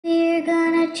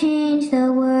to change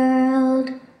the world.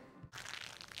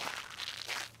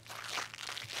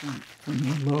 From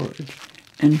the Lord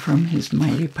and from his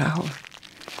mighty power.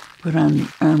 Put on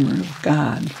the armor of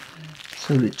God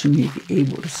so that you may be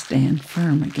able to stand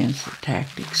firm against the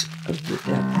tactics of the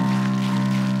devil.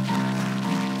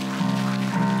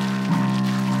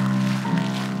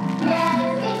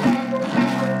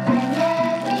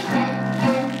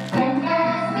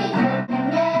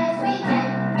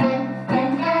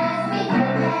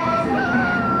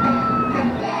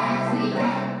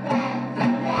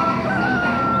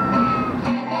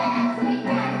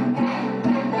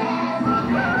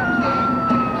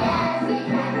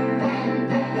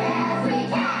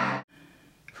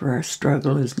 For our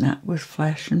struggle is not with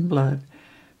flesh and blood,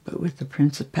 but with the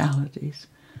principalities,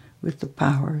 with the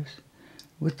powers,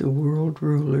 with the world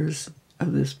rulers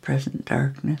of this present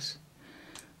darkness,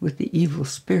 with the evil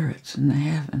spirits in the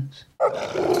heavens.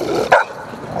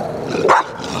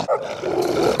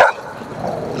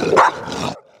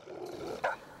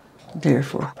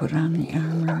 Therefore put on the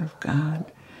armor of God,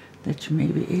 that you may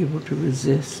be able to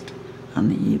resist on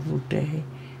the evil day,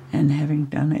 and having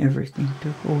done everything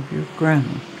to hold your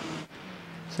ground.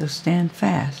 So stand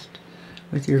fast,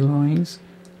 with your loins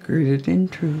girded in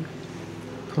truth,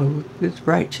 clothed with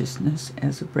righteousness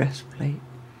as a breastplate,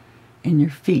 and your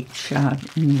feet shod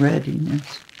in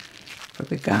readiness for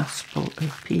the gospel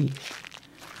of peace.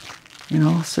 In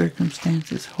all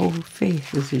circumstances hold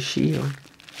faith as a shield,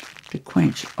 to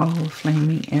quench all the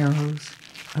flaming arrows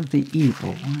of the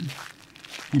evil one,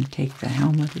 and take the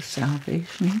helmet of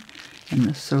salvation and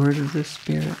the sword of the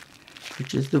Spirit,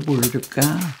 which is the Word of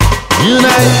God.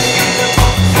 Unite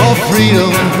for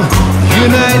freedom,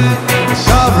 unite for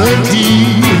sovereignty,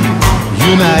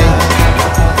 unite,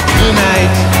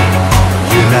 unite,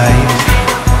 unite.